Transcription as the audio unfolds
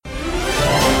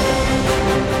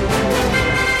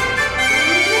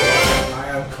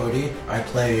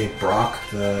play Broc,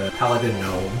 the Paladin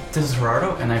Gnome. This is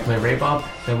Gerardo, and I play Raybob,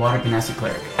 the Water Genasi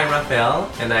Cleric. I'm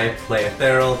Raphael, and I play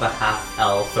Ethereal, the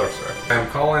half-elf sorcerer. I'm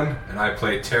Colin, and I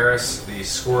play Terrace, the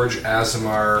Scourge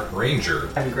Azamar Ranger.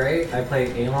 I'm Gray, I play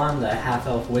Aelon, the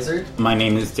half-elf wizard. My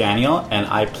name is Daniel, and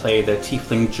I play the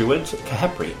Tiefling Druid,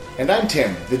 Kahepri. And I'm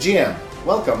Tim, the GM.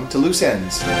 Welcome to Loose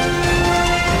Ends.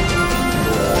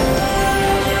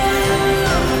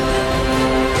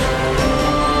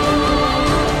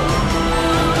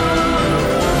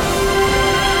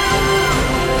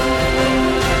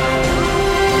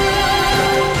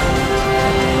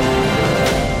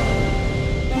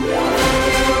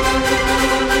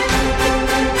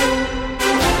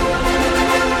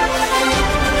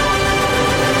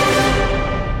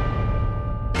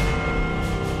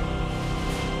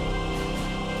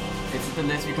 The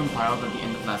list we compiled at the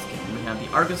end of last game. We have the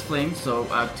Argus Flame, so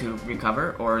to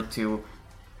recover, or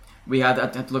we had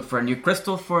to look for a new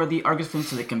crystal for the Argus Flame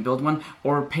so they can build one,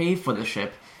 or pay for the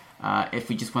ship if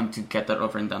we just want to get that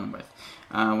over and done with.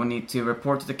 We need to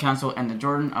report to the Council and the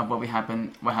Jordan of what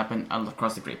happened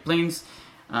across the Great Plains.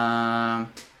 Didn't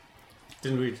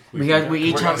we? We're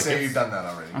going to say you've done that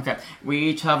already. Okay, we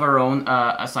each have our own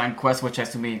assigned quest, which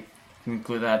has to be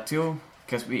include that too,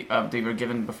 because they were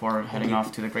given before heading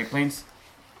off to the Great Plains.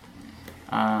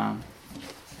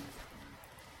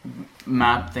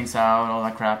 Map things out, all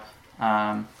that crap.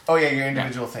 Your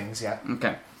individual things, yeah.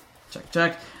 Okay,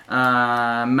 check.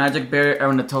 Magic barrier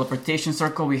around the teleportation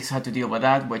circle, we had to deal with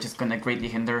that, which is going to greatly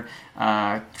hinder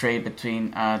trade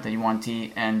between the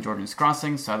Yuan-Ti and Jordan's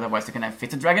Crossing, so otherwise they're going to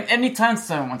face a dragon anytime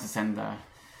someone wants to send a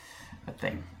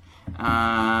thing.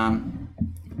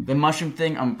 The mushroom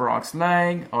thing on Broc's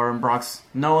leg, or on Broc's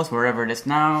nose, wherever it is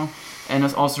now. And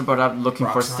it's also brought up looking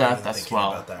Broc's for not stealth even as thinking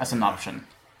well, about that as an right now. option.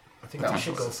 I think we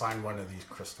should go find one of these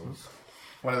crystals.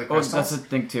 One of the Oh, crystals? that's the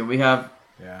thing too. We have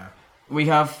Yeah.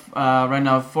 right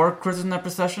now 4 crystals in that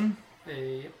procession,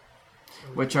 Yep.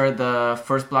 which are the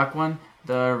first black one,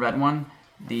 the red one,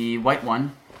 the white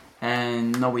one,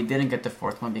 and no, we didn't get the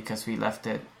 4th one because we left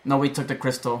it. No, we took the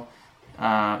crystal,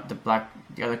 the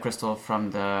other crystal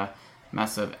from the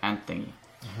massive ant thingy.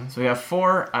 Mm-hmm. So we have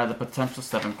 4 out of the potential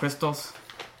 7 crystals.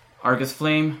 Argus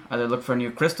Flame, either look for a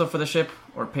new crystal for the ship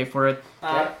or pay for it.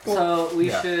 So we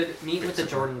should meet with the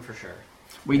Jordan for sure.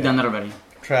 We've done that already.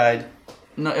 Tried.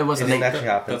 No, it It wasn't. didn't actually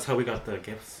happen. That's how we got the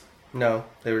gifts. No,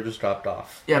 they were just dropped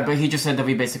off. Yeah, but he just said that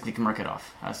we basically can mark it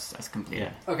off as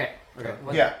completed. Okay.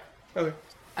 What- Yeah. Okay.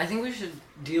 I think we should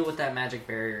deal with that magic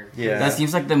barrier. Yeah. That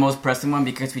seems like the most pressing one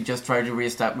because we just tried to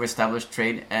reestablish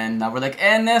trade, and now we're like,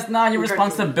 and that's not your We tried to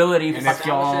responsibility. Fuck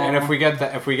y'all. And if we get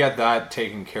that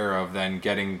taken care of, then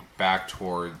getting back to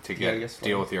Argus Flame.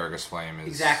 deal with the Argus Flame is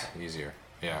Exactly. easier.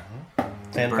 Yeah.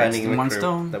 And Birds finding in the one crew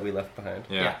stone. that we left behind.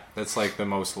 Yeah. That's like the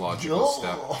most logical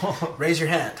step. Raise your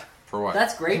hand. For what?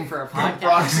 That's great for a Broc's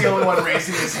podcast. the only one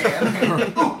raising his hand.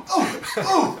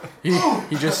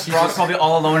 he just Brock's probably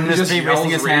all alone in the street raising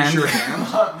his hand.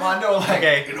 Mondo,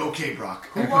 okay, Broc.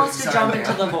 Who wants to jump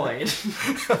into the void?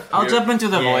 I'll jump into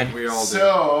the void. We all do.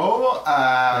 So,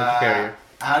 Barrier.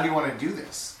 how do you want to do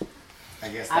this? I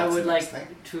guess that's I would the like next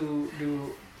thing. to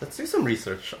do. Let's do some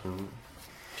research. Can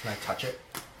I touch it?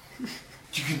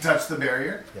 You can touch the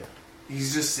barrier? Yeah.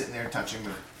 He's just sitting there touching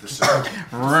the circle.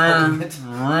 If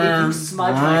you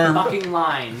smudge my fucking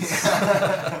lines.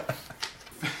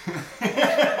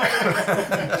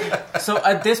 So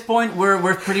at this point,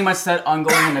 we're pretty much set on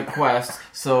going on a quest.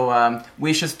 So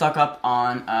we should stock up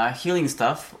on healing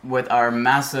stuff with our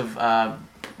massive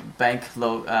bank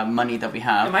load money that we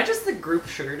have. Am I just the group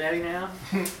sugar daddy now?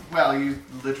 Well, you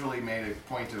literally made a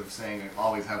point of saying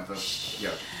always have the...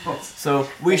 Yeah. So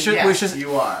we should.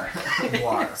 you are. You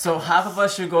are. So half of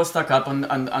us should go stock up on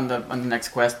the next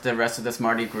quest. The rest of the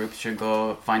smarty group should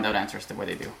go find out answers to what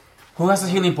they do. Who has a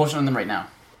healing potion on them right now?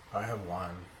 I have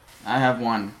one. I have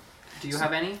one. Do you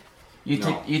have any? You No.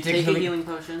 take Take a healing. healing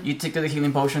potion. You take the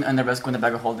healing potion, and the rest go in the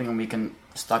bag of holding, and we can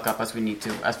stock up as we need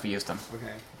to as we use them.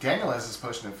 Okay. Daniel has his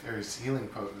potion of... Or his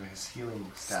healing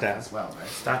staff Staff. as well, right?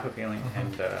 Staff of Healing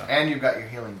and... And you've got your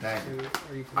healing dagger.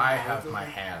 I have my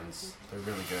hands. They're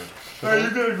really good. Are you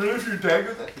getting rid of your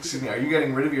dagger then? Excuse me, are you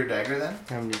getting rid of your dagger then?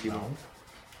 How many do you No. want?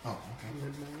 Oh,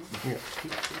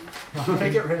 Why would I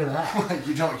get rid of that? okay.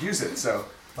 You don't use it, so...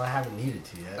 Well, I haven't needed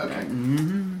to yet. Okay.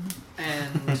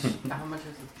 And how much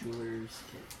is the jeweler's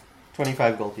kit?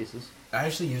 25 gold pieces. I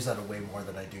actually use that way more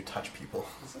than I do touch people.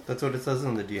 That's what it says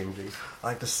in the DMG. I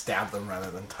like to stab them rather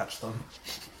than touch them.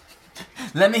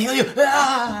 Let me heal you.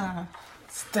 Ah!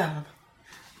 Stab.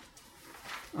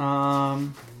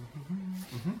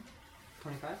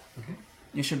 25?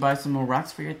 You should buy some more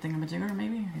rocks for your thingamajigger,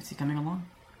 maybe? Is he coming along?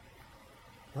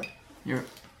 What? You're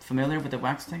familiar with the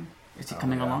wax thing? Is he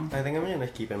coming along? I think I'm gonna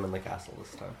keep him in the castle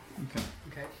this time. Okay.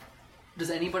 Okay. Does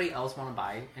anybody else want to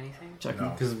buy anything? Checking.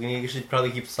 Because we should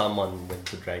probably keep someone with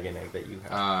the dragon egg that you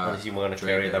have. Unless you want to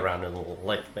carry it around in a little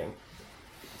light thing.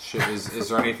 Is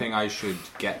there anything I should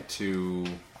get to?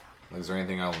 Is there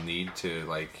anything I'll need to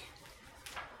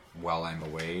while I'm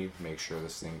away, make sure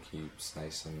this thing keeps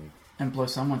nice and... Employ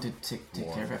someone to take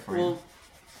care of it for you. Well,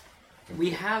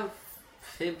 we have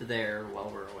Fib there while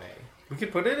we're away. We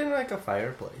could put it in like a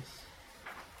fireplace.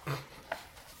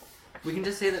 We can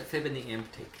just say that Fib and the imp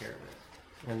take care of it.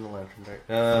 And the lantern dark.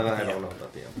 I don't know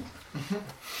about the imp.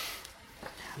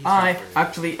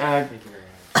 Actually, Thank you very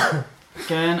much.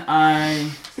 can I...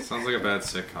 Sounds like a bad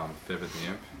sitcom, Vivid the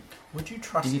Imp. Would you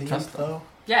trust Do you the trust imp, though?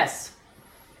 Yes!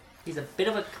 He's a bit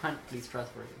of a cunt, but he's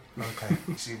trustworthy. Okay.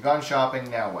 So you've gone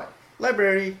shopping, now what?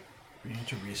 Library. We need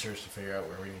to research to figure out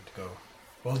where we need to go.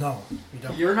 Well, no, we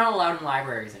don't. You're not allowed in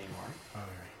libraries anymore. Alright.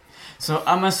 So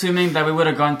I'm assuming that we would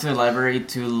have gone to the library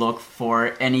to look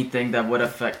for anything that would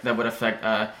affect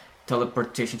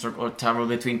teleportations or travel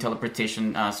between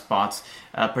teleportation spots,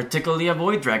 particularly a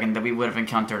void dragon that we would have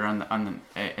encountered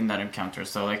in that encounter.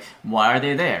 So like, why are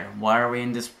they there? Why are we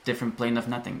in this different plane of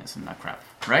nothingness and that crap?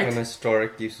 Right? And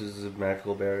historic uses of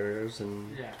magical barriers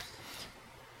and... Yeah.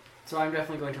 So I'm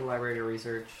definitely going to the library to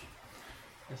research.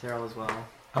 Ethereal as well.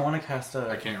 I want to cast a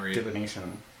I can't read.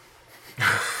 divination.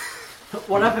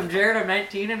 What up, I'm Jared, I'm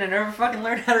 19 and I never fucking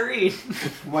learned how to read.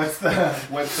 What's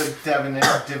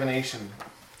the divination?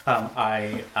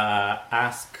 I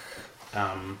ask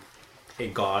a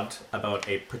god about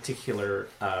a particular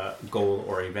goal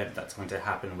or event that's going to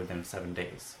happen within 7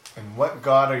 days. And what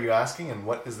god are you asking, and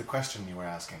what is the question you were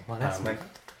asking? Well, that's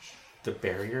the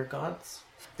barrier gods?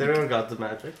 There are gods of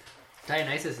magic.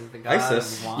 Dionysus is the god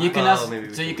Isis. of wine. You can Well, ask. maybe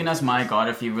we So you can- can ask my god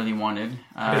if you really wanted.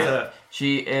 Yeah.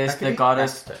 She is the Hecate?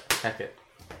 goddess. Hecate.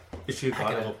 Is she a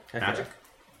god of Hecate. magic?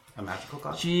 A magical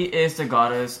god? She is the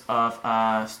goddess of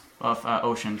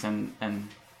oceans and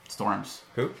storms.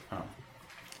 Who? Oh.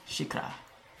 Shikra.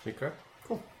 Shikra?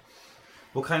 Cool.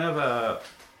 What kind of a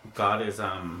god is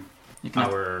You can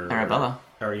ask our... Arabella.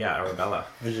 Arabella.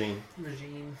 Regine.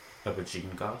 Regine. A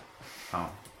Regine god? Oh.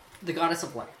 The goddess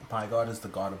of light. My god is the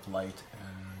god of light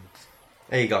and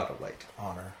A god of light.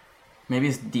 honor. Maybe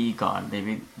it's the god.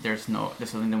 Maybe there's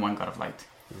only the one god of light.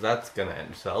 That's gonna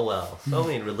end so well. So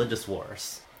many religious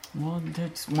wars. Well,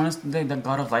 there's one is the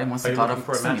god of light, one's Are the you god looking of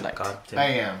for a magic semi-light. god, Tim? I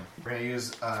am. We're going to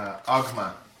use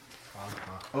Ogma.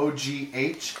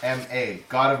 Oghma.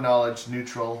 God of knowledge,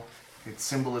 neutral. Its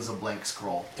symbol is a blank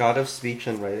scroll. God of speech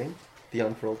and writing. The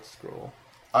unfurled scroll.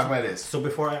 Ogma it is. So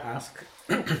before I ask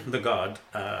the god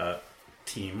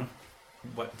team,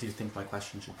 what do you think my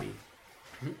question should be?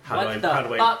 How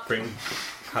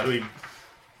do we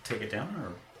take it down,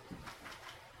 or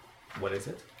what is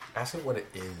it? Ask it what it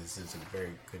is a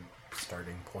very good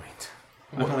starting point.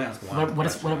 I can only ask one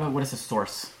What is the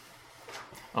source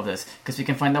of this? Because we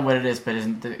can find out what it is, but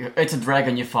it's a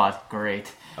dragon you fought.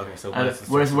 Great. Okay, so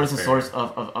What is the source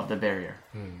of the barrier?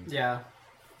 Yeah.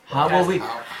 How will we?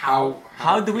 How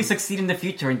How do we succeed in the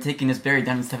future in taking this barrier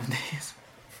down in 7 days?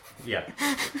 Yeah.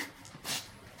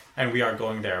 And we are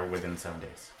going there within 7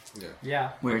 days.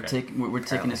 Yeah. We're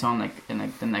taking this on like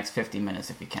in the next 15 minutes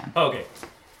if we can. Okay.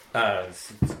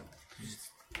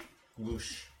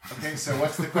 Whoosh. Okay, so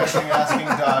what's the question you're asking,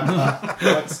 Dog?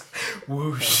 What's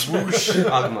Whoosh.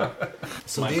 Ogma.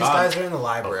 So My these god. guys are in the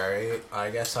library. I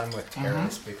guess I'm with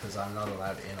Terrace because I'm not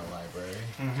allowed in a library.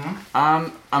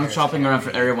 I'm shopping around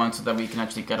for everyone so that we can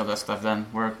actually get all that stuff done.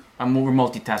 We're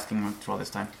multitasking through all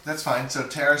this time. That's fine. So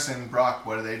Terrace and Broc,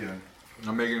 what are they doing?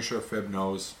 I'm making sure Fib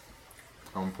knows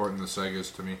how important this egg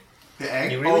is to me. The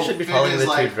egg? You really should be Fib following is the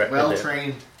two like directly. well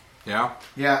trained. Yeah?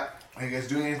 Yeah. Are you guys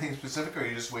doing anything specific, or are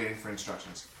you just waiting for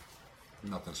instructions?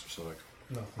 Nothing specific.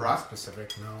 Nothing Brock?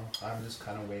 specific, no. I'm just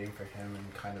kind of waiting for him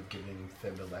and kind of giving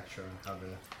Fib a lecture on how to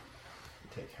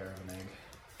take care of an egg.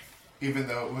 Even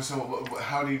though, so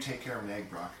how do you take care of an egg,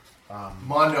 Broc?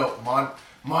 Mondo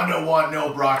want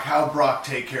know, Broc, how Broc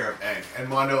take care of egg. And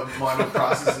Mondo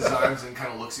crosses his arms and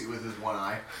kind of looks at you with his one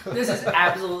eye. This is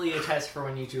absolutely a test for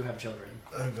when you two have children.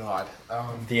 Oh god.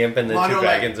 The imp and the Mondo, two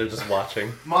dragons are just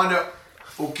watching. Mondo,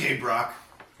 okay, Broc.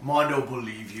 Mondo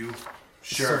believe you.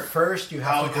 Sure. So first you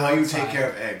have to go how you outside. take care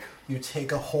of egg? You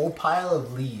take a whole pile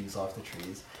of leaves off the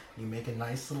trees. You make a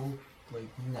nice little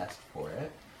nest for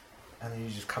it, and then you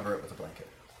just cover it with a blanket.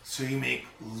 So you make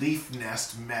leaf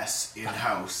nest mess in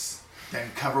house, then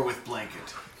cover with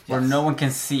blanket. Where no one can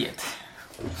see it.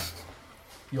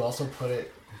 You also put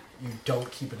it. You don't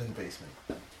keep it in the basement.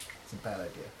 It's a bad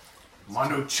idea.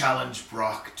 Mondo challenged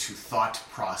Broc to thought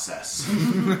process.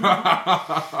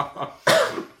 How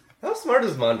smart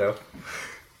is Mondo?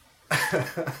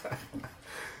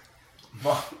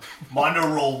 Mondo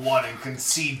roll 1 and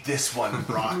concede this one,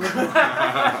 Broc.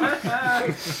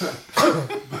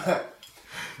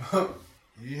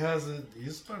 He's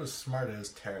about as smart as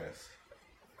Terrace.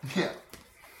 Yeah.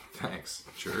 Thanks,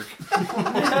 jerk.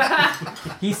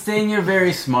 He's saying you're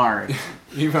very smart.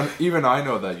 Even I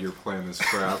know that you're playing this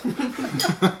crap.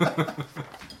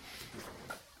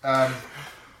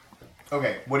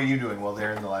 Okay, what are you doing while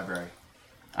they're in the library?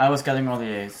 I was getting all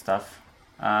the stuff.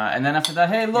 And then after that,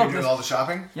 hey, look. You're doing all the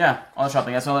shopping? Yeah, all the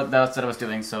shopping. That's what I was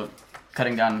doing, so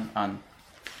cutting down on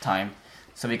time.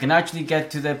 So we can actually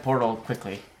get to the portal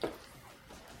quickly.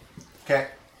 Okay.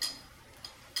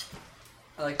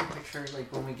 I like to picture,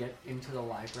 like, when we get into the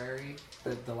library,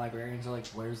 the librarians are like,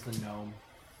 where's the gnome?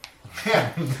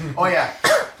 Yeah. Oh, yeah.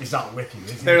 He's not with you,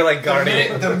 is he? They're like guarding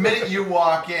it. The minute you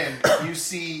walk in, you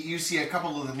see a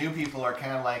couple of the new people are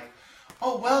kind of like,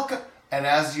 oh, welcome. And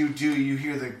as you do, you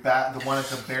hear the one at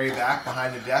the very back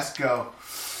behind the desk go,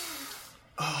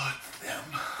 oh, it's them.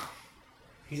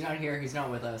 He's not here. He's not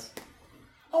with us.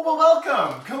 Oh, well,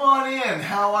 welcome. Come on in.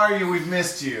 How are you? We've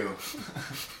missed you.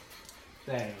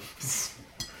 Thanks.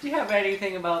 Do you have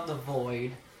anything about the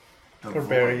void? Or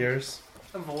barriers.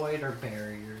 The void or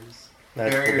barriers?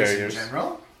 Magical barriers. In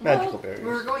general? Magical barriers. We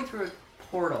were going through a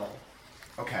portal.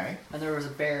 Okay. And there was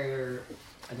a barrier,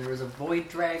 and there was a void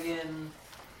dragon.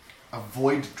 A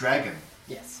void dragon?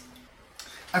 Yes.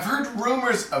 I've heard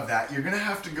rumors of that. You're going to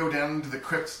have to go down into the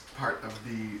crypt part of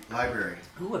the library.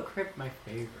 Ooh, a crypt, my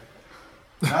favorite.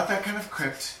 Not that kind of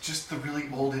crypt, just the really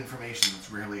old information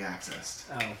that's rarely accessed.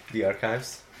 Oh. The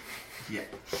archives? Yeah.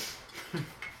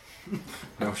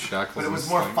 No shackles. But it was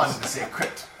more fun to say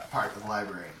crypt part of the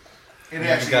library. It You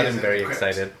actually got is him a very crypt.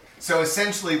 excited. So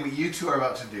essentially what you two are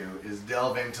about to do is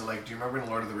delve into, like, do you remember in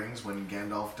Lord of the Rings when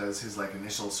Gandalf does his, like,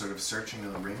 initial sort of searching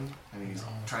of the ring? And he's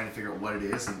trying to figure out what it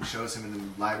is, and it shows him in the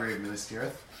Library of Minas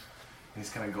Tirith. And he's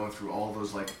kind of going through all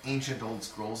those, like, ancient old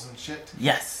scrolls and shit.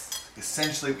 Yes.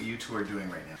 Essentially what you two are doing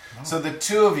right now. Oh. So the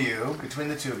two of you, between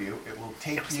the two of you, it will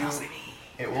take you...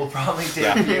 It will probably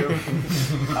take you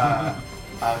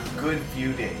a good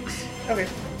few days. Okay.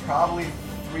 Probably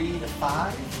 3 to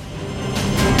 5.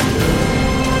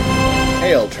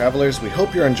 Hail, travelers, we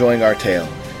hope you're enjoying our tale.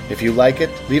 If you like it,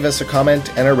 leave us a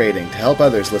comment and a rating to help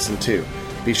others listen too.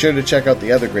 Be sure to check out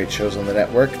the other great shows on the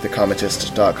network,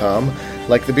 thecommentist.com,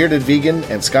 like The Bearded Vegan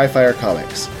and Skyfire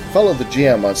Comics. Follow the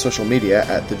GM on social media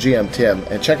at TheGMTim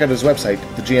and check out his website,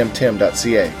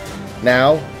 thegmtim.ca.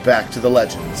 Now, back to the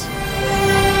legends.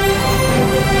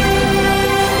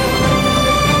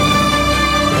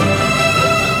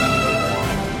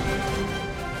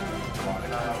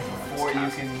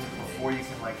 Before you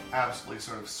can like absolutely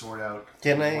sort of sort out what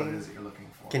Can it is that you're looking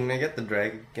for. Can I get the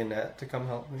dragonette to come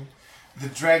help me? The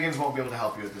dragons won't be able to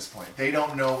help you at this point. They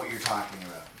don't know what you're talking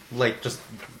about. Like, just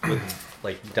with,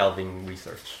 like, delving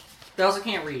research. They also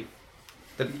can't read.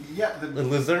 The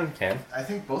lizard can. I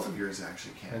think both of yours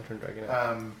actually can. Enter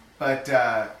dragonette. But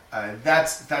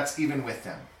that's even with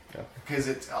them. Because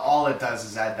it's all it does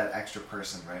is add that extra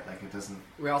person, right? Like it doesn't.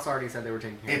 We also already said they were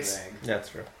taking care of the egg. That's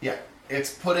true. Yeah,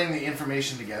 it's putting the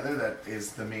information together that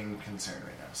is the main concern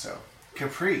right now. So,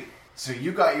 Capri. So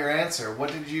you got your answer.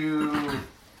 What did you?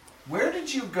 Where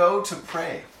did you go to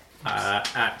pray?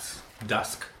 At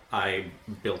dusk, I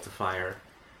built a fire,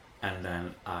 and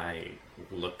then I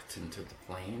looked into the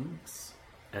flames,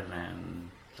 and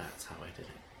then that's how I did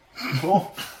it.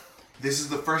 Cool. This is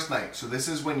the first night, so this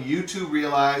is when you two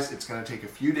realize it's going to take a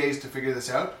few days to figure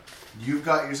this out. You've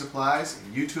got your supplies,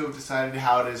 and you two have decided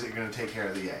how it is that you're going to take care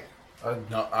of the egg.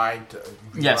 No, I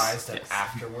realized that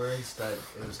afterwards that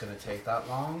it was going to take that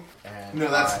long. And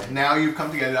no, now you've come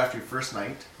together after your first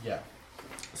night. Yeah.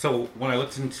 So when I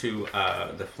looked into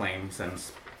the flames and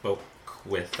spoke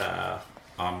with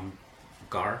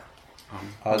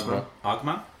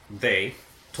Ogma, they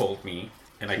told me,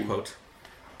 and I quote,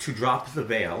 "To drop the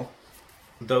veil,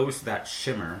 those that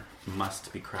shimmer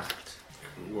must be cracked."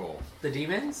 Whoa. The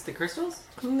demons? The crystals?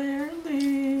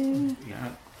 Clearly.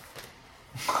 Yeah.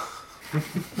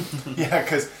 Yeah,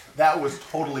 because that was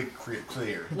totally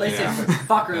clear. Listen,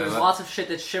 fucker, there's lots of shit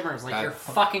that shimmers, like your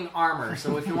fucking armor.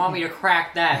 So if you want me to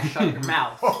crack that, shut your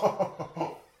mouth.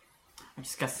 I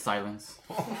just got silence.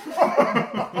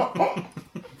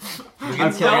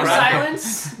 No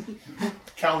silence?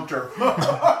 Counter.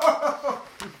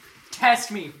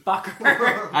 Test me,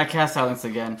 fucker. I cast silence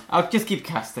again. I'll just keep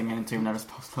casting it until you're never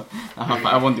supposed to.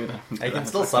 I won't do that. I can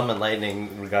still summon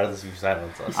lightning regardless if you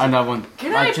silence us. I know one.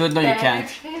 Can I Actually, no, you can't.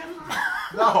 banish him?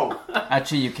 No.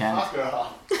 Actually, you can.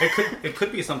 It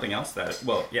could be something else that.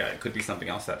 Well, yeah, it could be something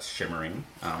else that's shimmering.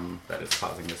 That is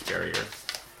causing this barrier.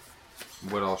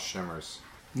 What else shimmers?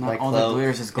 Not all the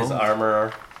glitters is gold. His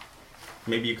armor.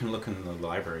 Maybe you can look in the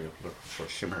library look for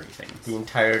shimmery things. The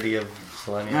entirety of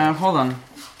Selenia. Hold on.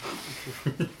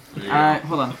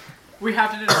 Hold on. We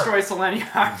have to destroy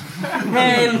Selenia.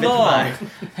 Hey, look!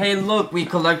 Hey, look! We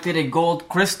collected a gold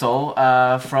crystal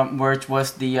from which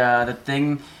was the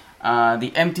thing,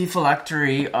 the empty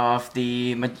phylactery of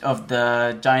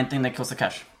the giant thing that kills the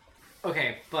cash.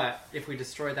 Okay, but if we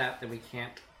destroy that, then we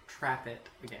can't trap it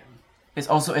again. It's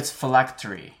also its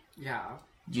phylactery. Yeah.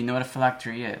 Do you know what a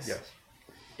phylactery is? Yes.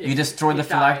 You destroy the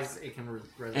phylactery. It can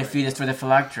If you destroy the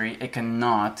phylactery, it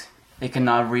cannot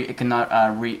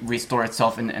restore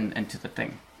itself into the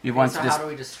thing. You want so to how do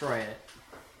we destroy it?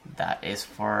 That is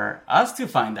for us to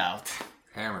find out.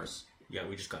 Hammers. Yeah,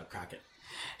 we just gotta crack it.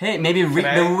 Hey, maybe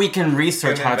we can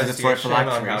research how to destroy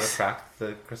phylacteries. On how to crack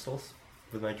the crystals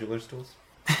with my jeweler's tools.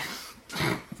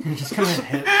 You're just gonna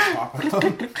hit top of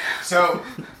them. So,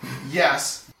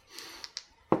 yes.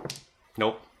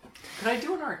 Nope. Could I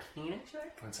do an Arcana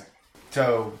check? 1 second.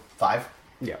 So, 5?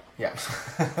 Yeah. Yeah.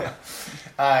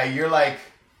 You're like,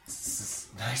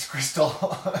 nice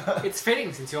crystal. It's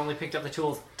fitting since you only picked up the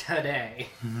tools today.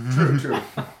 True.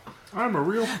 I'm a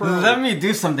real pro. Let me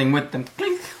do something with them.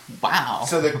 Clink. Wow.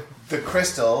 So the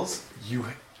crystals, you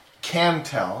can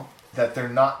tell that they're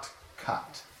not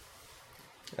cut.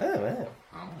 Oh,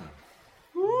 wow.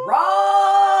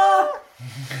 Raw!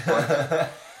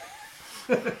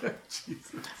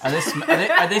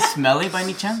 Are they smelly by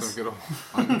any chance? Some good old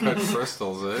uncut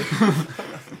crystals, eh?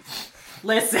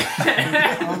 Listen,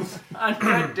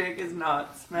 uncut dick is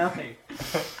not smelly.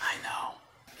 I know.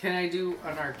 Can I do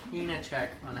an Arcana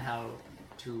check on how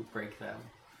to break them?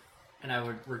 And I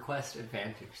would request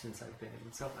advantage since I've been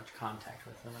in so much contact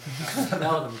with them and I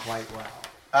know them quite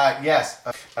well. Yes.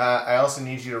 I also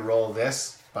need you to roll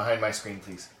this behind my screen,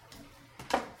 please.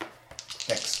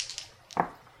 Thanks.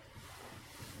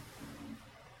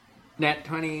 Nat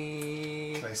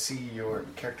 20. Can I see your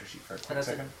character sheet for a quick That's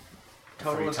a second?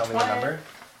 total Before you of tell me 20. the number.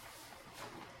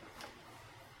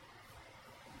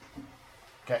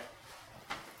 Okay.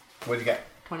 What did you get?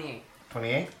 28.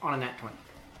 28? On a nat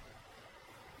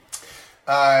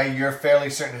 20. You're fairly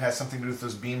certain it has something to do with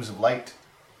those beams of light.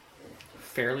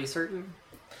 Fairly certain?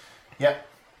 Yep.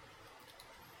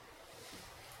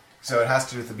 So it has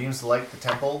to do with the beams of light, the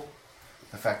temple,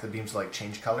 the fact that beams of light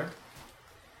change color.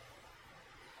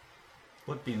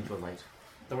 What beams of light?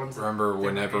 The ones that Remember,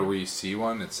 whenever we see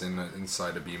one, it's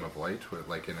inside a beam of light, with,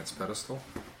 like in its pedestal.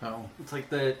 Oh. It's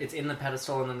like it's in the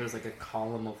pedestal and then there's like a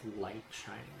column of light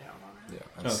shining down on it.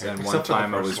 Yeah. And, Okay. and Except one for the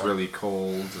time it first was one. really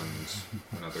cold, and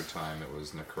another time it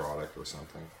was necrotic or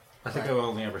something. I think I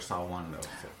only ever saw one though.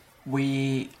 So.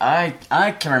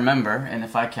 I can remember, and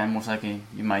if I can, most likely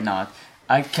you might not.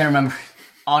 I can remember,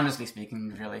 honestly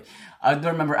speaking, really. I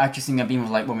don't remember actually seeing a beam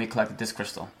of light when we collected this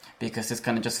crystal. Because this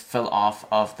kind of just fell off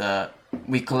of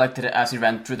we collected it as we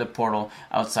ran through the portal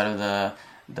outside of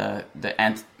the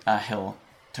ant hill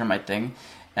termite thing.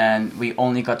 And we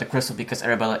only got the crystal because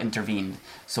Arabella intervened.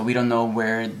 So we don't know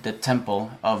where the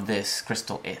temple of this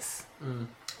crystal is. Mm.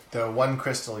 The one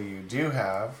crystal you do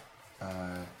have,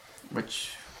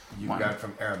 Which you one? got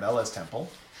from Arabella's temple.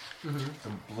 Mm-hmm.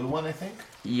 The blue one, I think.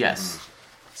 Yes.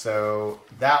 So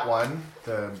that one,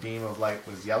 the beam of light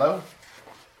was yellow.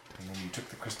 And then you took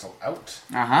the crystal out.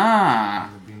 Aha!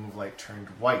 And the beam of light turned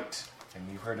white.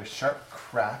 And you heard a sharp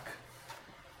crack.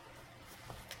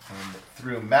 And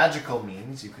through magical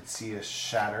means, you could see a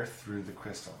shatter through the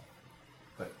crystal.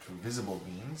 But through visible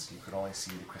means, you could only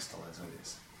see the crystal as it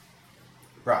is.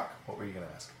 Brock, what were you going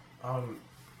to ask?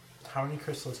 How many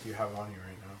crystals do you have on you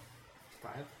right now?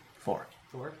 5? 4.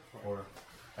 4? 4.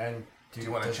 And Do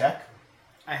you want to check?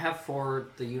 I have 4.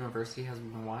 The university has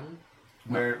 1.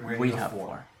 Where we do you have 4?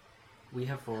 4. We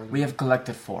have 4. We have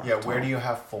collected 4. Yeah, where do you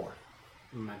have 4?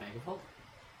 My bag of holding.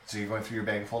 So you're going through your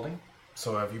bag of holding?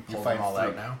 So have you pulled find them all 3.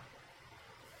 out now?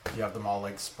 You have them all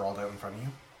like sprawled out in front of you?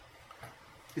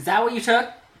 Is that what you took?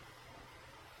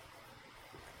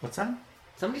 What's that?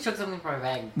 Somebody took something from my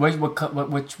bag.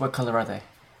 What color are they?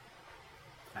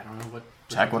 I don't know what.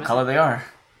 Check what color they are.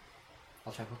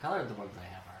 I'll check what color the ones I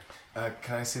have are.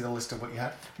 Can I see the list of what you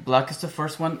had? Black is the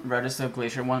first one, red is the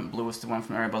glacier one, blue is the one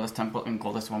from Arabella's temple, and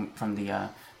gold is the one from the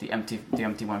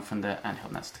empty one from the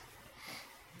anthill nest.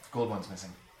 Gold one's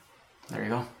missing. There you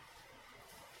go.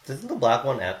 Isn't the black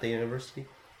one at the university?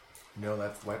 No,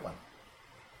 that's the white one.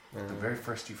 The very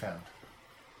first you found.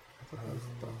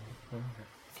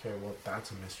 Okay, well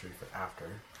that's a mystery for after.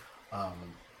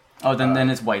 Oh, then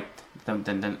it's white.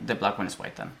 Then the black one is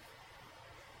white then.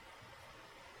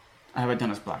 I have it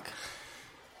done as black.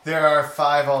 There are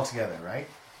 5 altogether, right?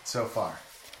 So far.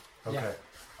 Okay. Yeah.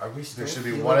 Are we still There should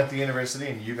be 1 at the university,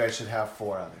 and you guys should have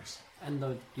 4 others. And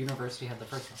the university had the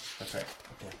first one. That's right.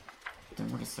 Okay. Then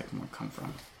where does the second one come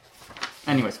from?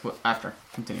 Anyways, after.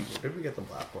 Continue. Where did we get the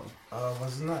black one?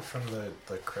 Wasn't that from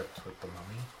the crypt with the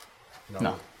mummy?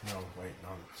 No. Wait, no.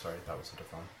 Sorry, that was a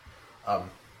different one.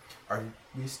 Are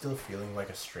we still feeling like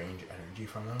a strange energy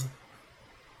from them?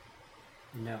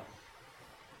 No.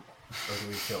 Or do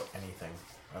we feel anything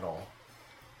at all?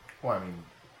 Well, I mean,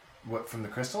 what, from the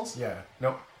crystals? Yeah.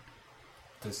 Nope.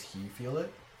 Does he feel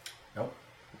it? Nope.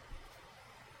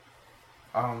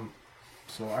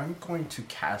 So I'm going to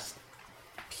cast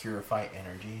Purify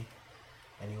Energy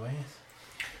anyways.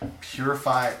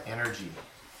 Purify energy.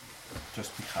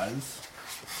 Just because.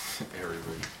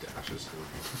 Everybody dashes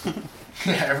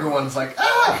Yeah, everyone's like,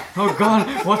 ah! Oh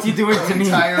god, what's he doing to The me?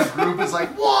 entire group is like,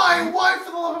 why? Why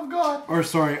for the love of God? Or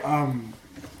sorry,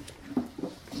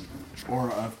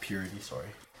 Aura of Purity, sorry.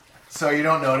 So you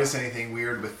don't notice anything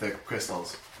weird with the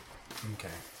crystals? Okay.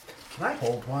 Can I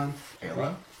hold one?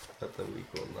 Ayla? That the weak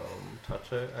will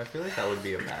touch it. I feel like that would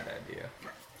be a bad idea.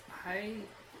 I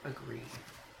agree.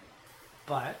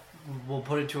 But we'll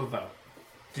put it to a vote.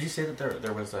 Did you say that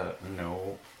there was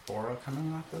no aura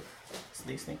coming off of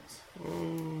these things?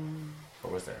 Or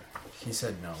was there? He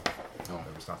said no. No.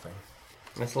 There was nothing.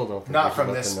 I still don't think Not we should from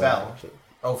let this the gnome spell. touch it.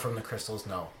 Oh, from the crystals,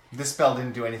 no. This spell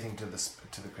didn't do anything to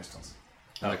the crystals.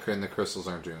 And the crystals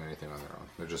aren't doing anything on their own.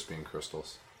 They're just being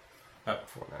crystals.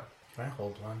 For now. Can I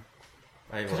hold one?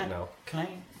 I Can don't know. Can I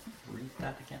read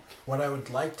that again? What I would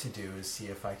like to do is see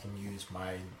if I can use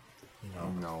my,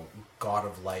 No. God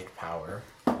of Light power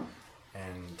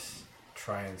and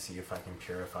try and see if I can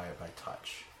purify it by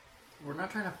touch. We're not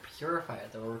trying to purify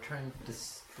it, though. We're trying to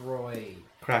destroy...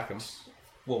 Crack them.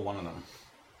 Well, one of them.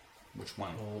 Which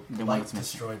one? Well, The one light that's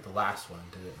missing. destroyed the last one,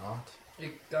 did it not?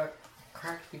 It got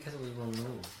cracked because it was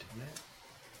removed, didn't it?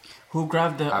 Who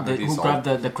grabbed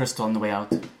the crystal on the way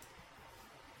out?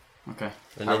 Okay.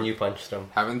 And then you punched them.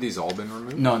 Haven't these all been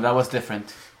removed? No, that was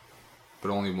different. But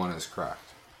only one is cracked.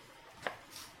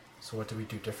 So what do we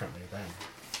do differently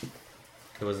then?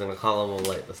 It was in a column of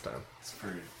light this time. It's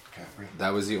for Catherine. That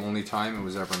was the only time it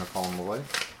was ever in a column of light?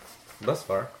 Thus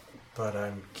far. But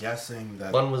I'm guessing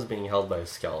that... One was being held by a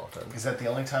skeleton. Is that the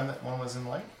only time that one was in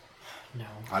light? No.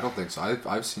 I don't think so.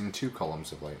 I've seen 2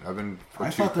 columns of light. I've been for I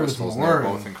 2 thought there was crystals and more they're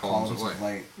both in columns of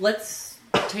light. Let's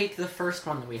take the first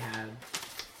one that we had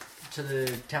to the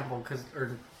temple, because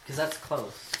that's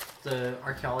close. The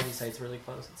archaeology site's really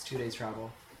close. It's 2 days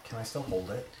travel. Can I still hold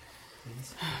it,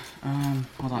 please?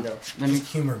 Hold on. No. Let me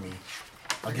Just humor me.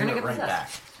 I'll You're give gonna it get right back.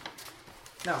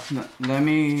 possessed. No. let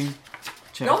me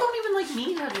check. Y'all don't even like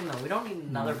me touching them. We don't need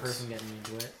another person getting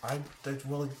into it.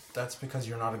 That's because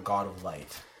you're not a God of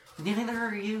Light. Neither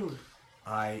are you.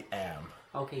 I am.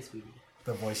 Okay, sweetie.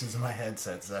 The voices in my head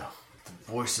said so.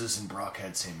 The voices in Broc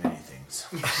head say many things.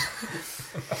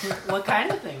 What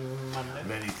kind of thing, Mondo?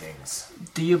 Many things.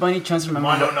 Do you by any chance remember?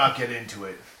 Mondo, not get into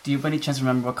it. Do you by any chance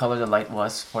remember what color the light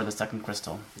was for the second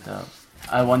crystal?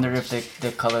 I wonder if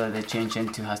the color that they change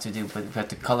into has to do with if we have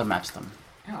to color match them.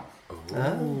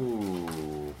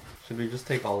 Ooh. Should we just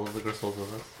take all of the crystals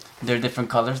with us? They're different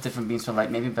colors, different beams of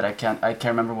light, maybe, but I can't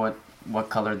remember what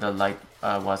color the light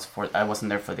was for. I wasn't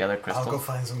there for the other crystal. I'll go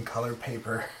find some color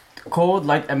paper. Cold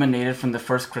light emanated from the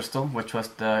first crystal, which was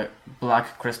the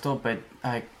black crystal, but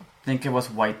I think it was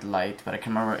white light, but I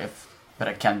can remember but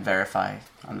I can't verify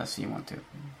unless you want to.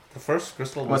 The first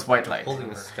crystal was white light. holding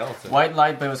a skeleton. White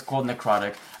light, but it was cold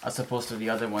necrotic, as opposed to the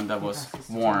other one that was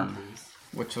warm,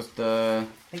 which was the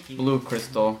blue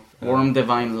crystal, warm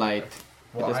divine light.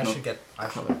 Well, There's I no should get...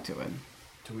 color to it.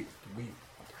 Do we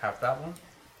have that one?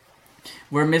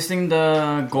 We're missing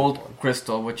the gold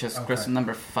crystal, which is Okay. crystal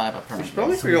number 5 apparently.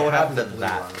 Probably So figure out we what have happened to the blue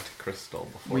that one. crystal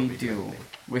before We get do. anything.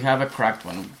 We have a cracked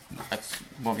one. That's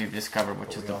what we've discovered, which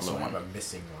But is we the also blue have one. a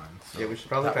missing one. So Yeah, we should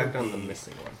probably that track would down the be-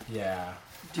 missing one. Yeah.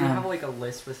 Do you have like a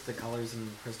list with the colors and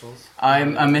crystals?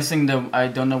 I'm missing I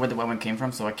don't know where the white one came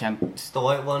from, so I can't. The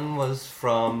white one was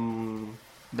from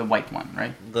The white one,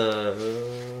 right? the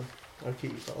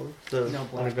the No,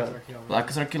 black is archaeology. Black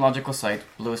is archaeological site.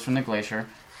 Blue is from the glacier.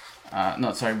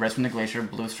 Red from the glacier.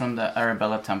 Blue is from the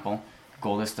Arabella temple.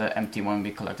 Gold is the empty one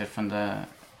we collected from the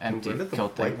empty Where did the kill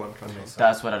white thing. one come from?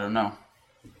 That's what I don't know.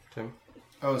 Tim?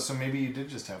 Oh, so maybe you did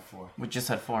just have 4. We just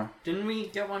had 4. Didn't we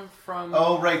get one from...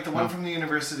 Oh, right. The one No. from the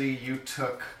university you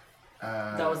took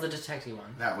That was the detective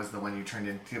one. That was the one you turned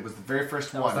into. It was the very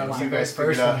first That was one. the You one. guys First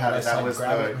figured out one how to. was That like was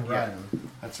grab the. it and Yeah, run.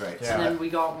 that's right. Yeah. And then we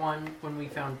got one when we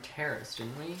found Terrace,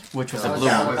 didn't we? Which was That the blue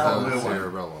that one. was the blue one.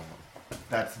 Cerebellum.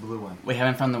 That's the blue one. We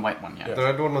haven't found the white one yet. The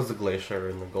red one was the glacier,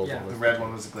 and the gold Yeah. one was The red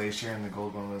one was the glacier, and the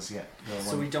gold one was the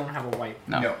So one. we don't have a white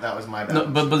one. No. No, that was my bad. No,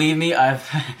 but believe me, I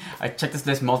checked this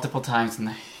list multiple times,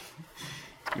 and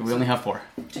we only have 4.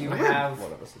 Do you have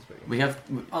one of us is big. We have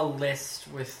a list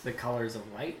with the colors of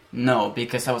light? no,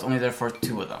 because I was only there for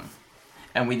 2 of them,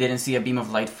 and we didn't see a beam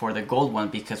of light for the gold one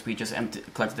because we just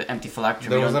collected the empty phylactery.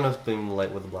 There We don't- wasn't a beam of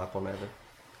light with the black one either.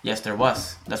 Yes, there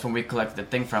was. That's when we collected the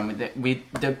thing from.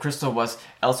 The crystal was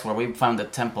elsewhere. We found the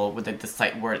temple with the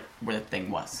site where the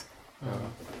thing was.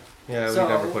 Yeah, So- we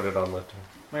never put it on the.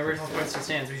 My original question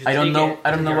stands. We should I don't take know. it I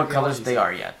don't to know the what colors archaeology they site.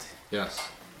 are yet. Yes.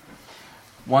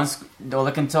 Once, all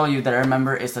I can tell you that I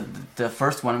remember is that the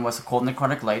first one was a cold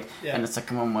necrotic light, Yeah. and the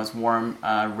second one was warm,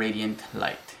 radiant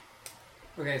light.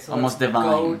 Okay, so Almost let's divine.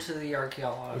 go to the We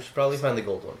archaeology. should probably find the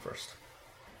gold one first,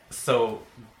 So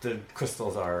the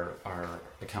crystals are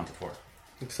accounted for.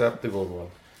 except the gold one.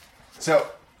 So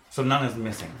none is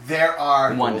missing. there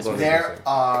are One is there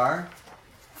are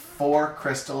 4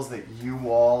 crystals that you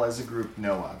all as a group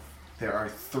know of. There are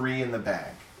 3 in the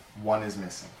bag. 1 is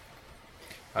missing.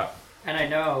 Oh. And I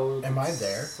know. Am I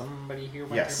there? Somebody here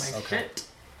went Yes. through my Okay.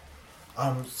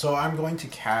 shit. So I'm going to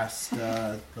cast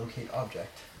locate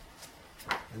object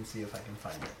and see if I can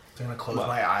find it. So I'm gonna close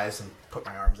my eyes and put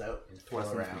my arms out and twirl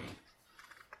Listen to around. me.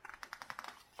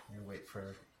 And wait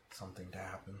for something to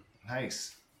happen.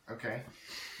 Nice. Okay.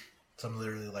 So I'm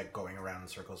literally like going around in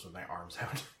circles with my arms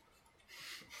out,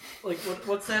 Like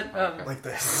what's that? like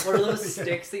this. What are those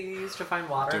sticks that you use to find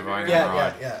water? Divine Yeah,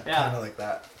 rod. yeah, Yeah. kind of like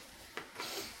that.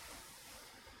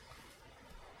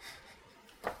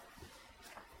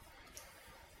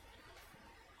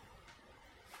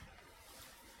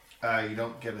 You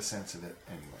don't get a sense of it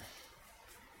anywhere.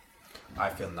 I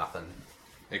feel nothing.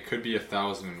 It could be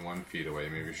 1,001 feet away.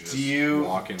 Maybe we should just Do you-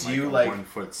 walk in do like you, a like- 1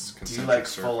 foot Do concentric you like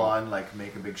circle. full on like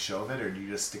make a big show of it, or do you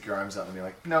just stick your arms out and be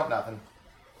like, nope, nothing?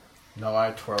 No,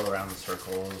 I twirl around in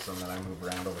circles, and then I move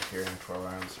around over here and twirl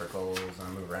around in circles, and I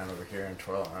move around over here and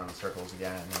twirl around in circles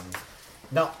again, and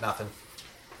no, nothing.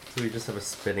 So we just have a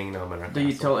spinning gnome in our Do you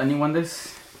castle. tell anyone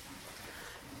this?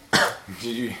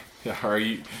 Did you? Yeah. Are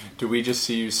you? Do we just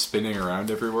see you spinning around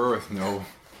everywhere with no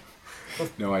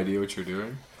idea what you're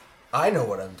doing? I know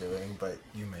what I'm doing, but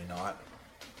you may not.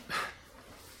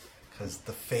 Because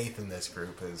the faith in this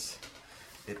group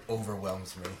it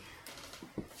overwhelms me.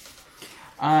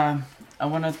 I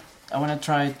wanna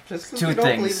try Just 'cause 2 we don't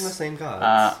things. believe in the same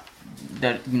gods.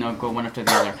 That go one after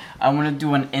the other. I want to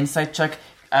do an insight check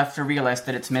after realize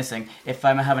that it's missing. If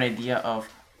I have an idea of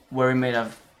where we may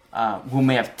have, who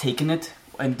may have taken it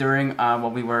during while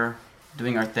we were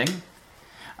doing our thing,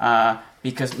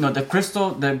 because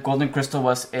the golden crystal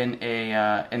was in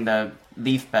in the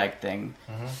leaf bag thing,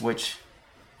 which.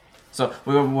 So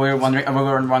we were wandering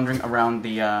around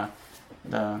the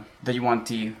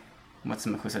Yuan-Ti,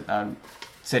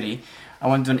 city. I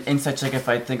want to do an insight check if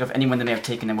I think of anyone that may have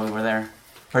taken it while we were there.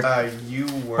 You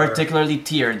were Particularly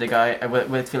Tyr, the guy. I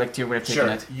would feel like Tyr would have taken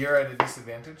sure. it. You're at a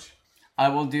disadvantage. I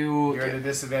will do. You're at a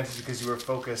disadvantage because you were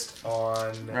focused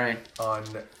on Right. on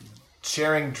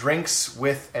sharing drinks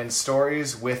and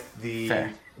stories with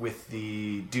Fair.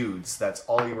 the dudes. That's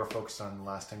all you were focused on the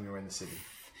last time you were in the city.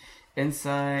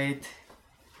 Insight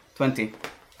 20.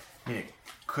 I mean, it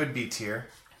could be Tyr.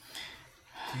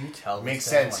 Can you tell? Makes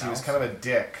sense. He was kind of a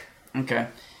dick. Okay.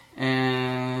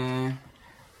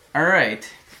 Alright.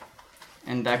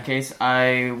 In that case,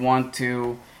 I want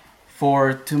to.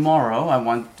 For tomorrow, I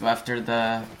want after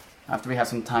we have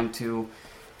some time to.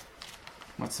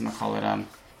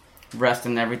 Rest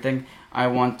and everything. I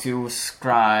want to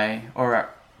scry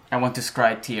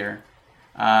Tyr.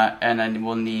 And I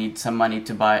will need some money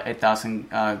to buy 1,000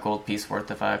 gold piece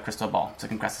worth of a crystal ball, so I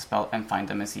can cast a spell and find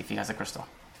him and see if he has a crystal.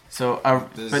 So,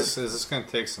 Is this going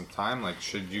to take some time? Like,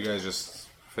 should you guys just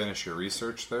finish your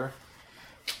research there?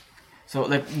 so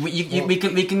like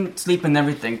we can sleep and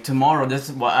everything. Tomorrow, this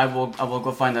is what I will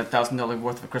go find $1,000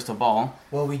 worth of a crystal ball.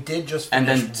 Well, we did just And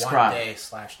finish then one scry. day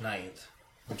 / night,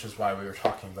 which is why we were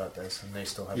talking about this, and they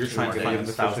still have. You're 2 trying more to find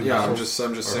days. the $1,000. Yeah, I'm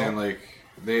just saying, like,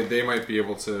 they might be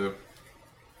able to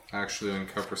actually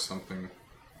uncover something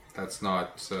that's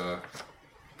not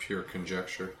pure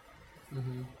conjecture.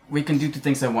 We can do 2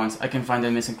 things at once. I can find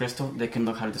a missing crystal. They can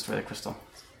look how to destroy the crystal.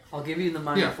 I'll give you the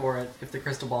money Yeah. for it if the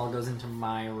crystal ball goes into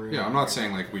my room. Yeah, I'm not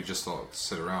saying like we just all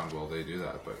sit around while they do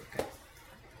that, but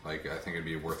like I think it'd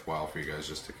be worthwhile for you guys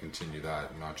just to continue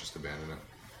that and not just abandon it.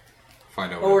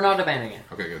 Find out. Oh, we're not abandoning it.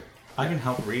 Okay, good. I can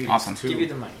help read. Awesome. Too. Give you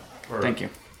the money. Or Thank you.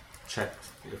 check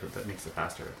if that makes it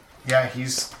faster. Yeah,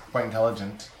 he's quite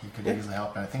intelligent. He could easily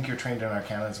help. And I think you're trained in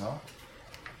Arcana as well.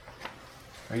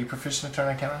 Are you proficient at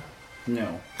Arcana?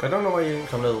 No. I don't know why you didn't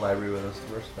come to the library with us the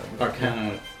first time.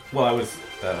 Arcana. Well, I was.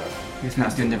 He's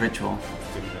not doing the ritual.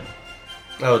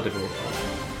 Oh, different.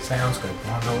 Sounds good.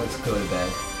 Mondo, let's go to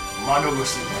bed. Mondo, go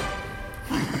sleep.